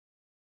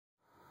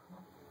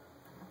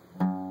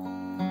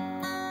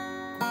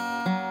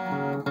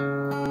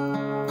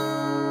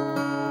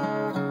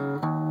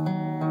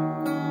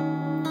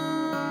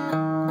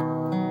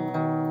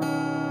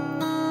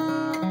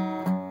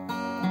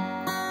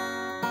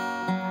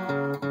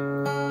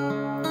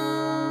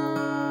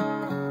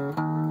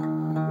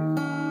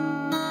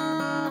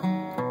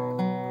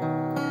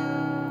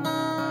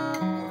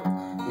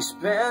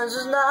spends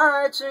his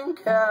nights in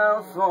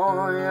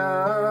California,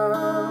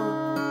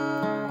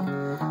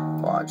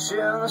 watching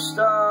the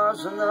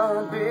stars on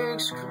the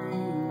big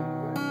screen.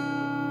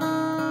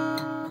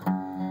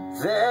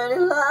 Then he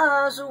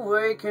lies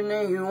awake and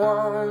he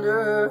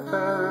wonders,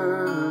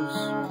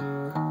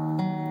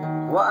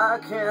 why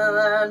can't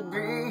that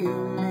be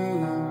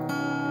me?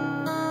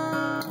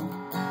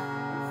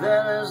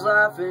 Then his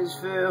life is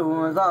filled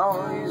with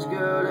all these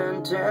good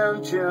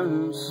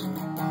intentions.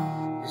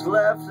 He's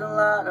left a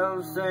lot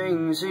of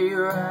things he'd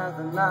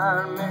rather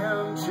not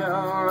mention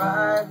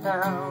right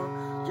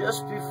now,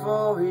 just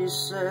before he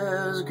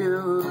says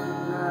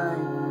goodnight.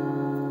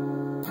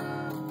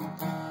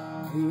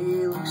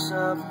 He looks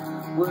up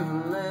with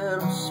a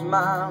little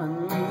smile at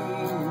me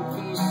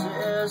and he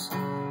says,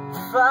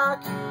 if I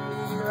can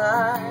be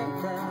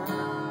like that,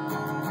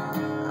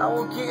 I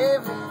will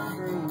give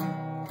anything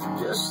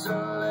just to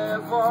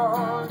live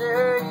one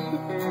day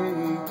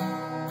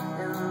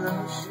in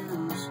those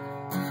shoes.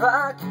 If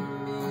I can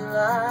be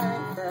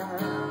like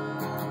that,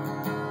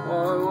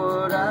 what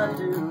would I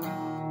do?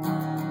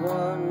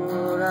 What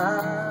would I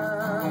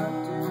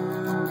do?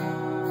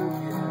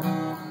 Yeah.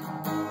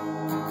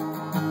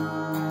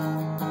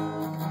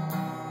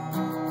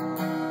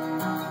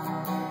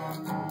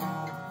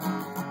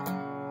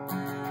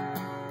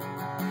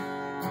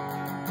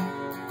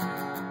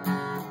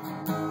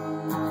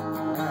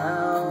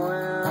 Now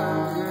in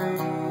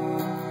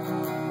dreams,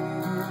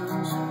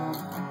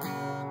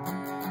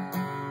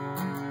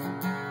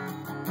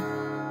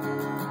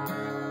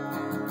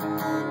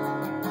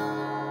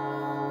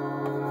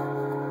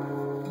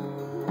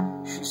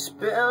 she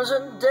spends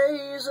her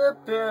days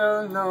up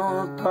in the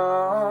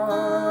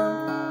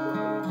park,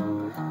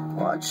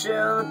 watching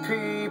the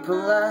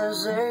people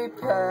as they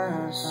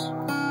pass.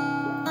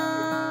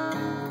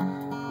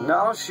 And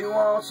all she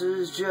wants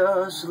is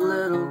just a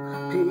little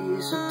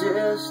piece of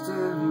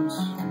distance.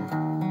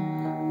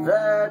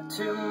 That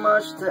too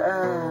much to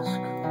ask.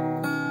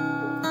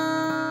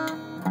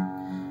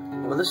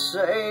 With a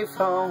safe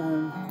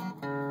home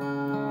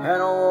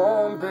and a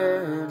warm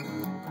bed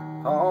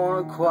on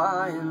a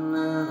quiet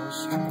little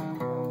street.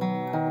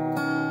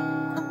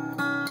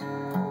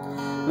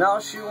 And all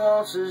she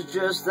wants is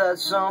just that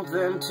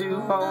something to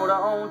hold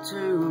on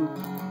to.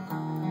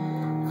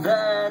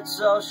 That's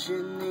all she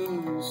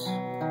needs.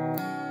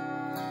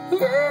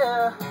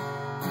 Yeah,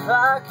 if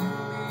I can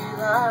be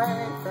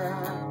like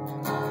that,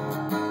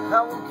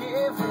 I will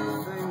give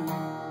anything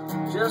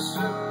just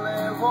to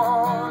live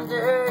one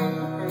day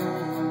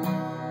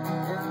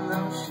in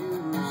those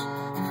shoes.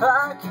 If I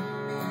can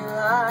be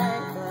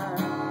like that,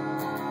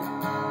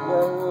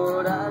 what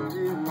would I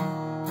do?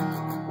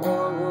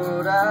 What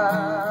would I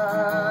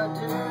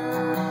do?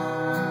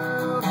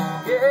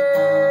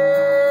 Yeah,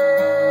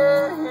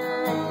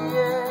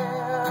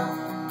 yeah.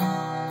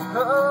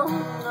 Oh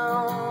no,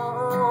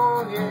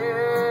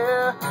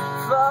 yeah.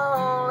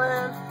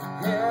 Falling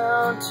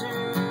into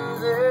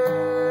this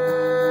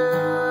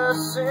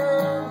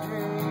in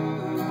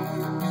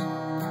dreams.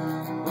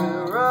 We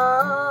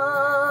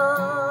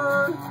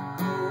run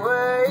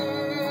away.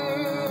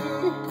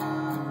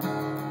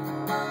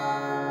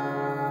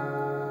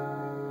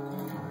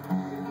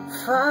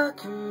 If I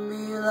can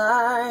be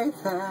like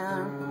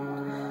that,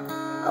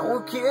 I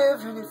will give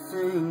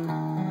anything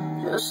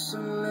just to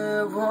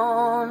live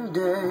one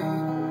day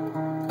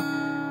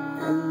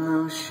in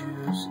those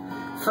shoes.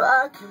 If I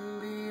can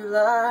be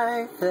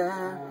like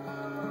that,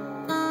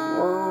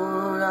 what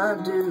would I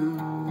do?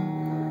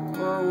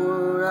 What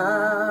would I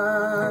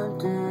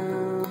do?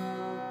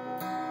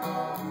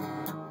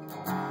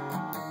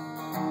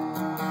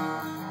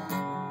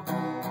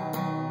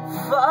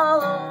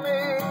 Follow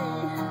me,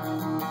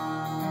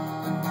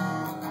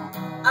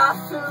 I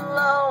feel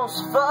lost,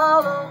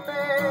 follow me.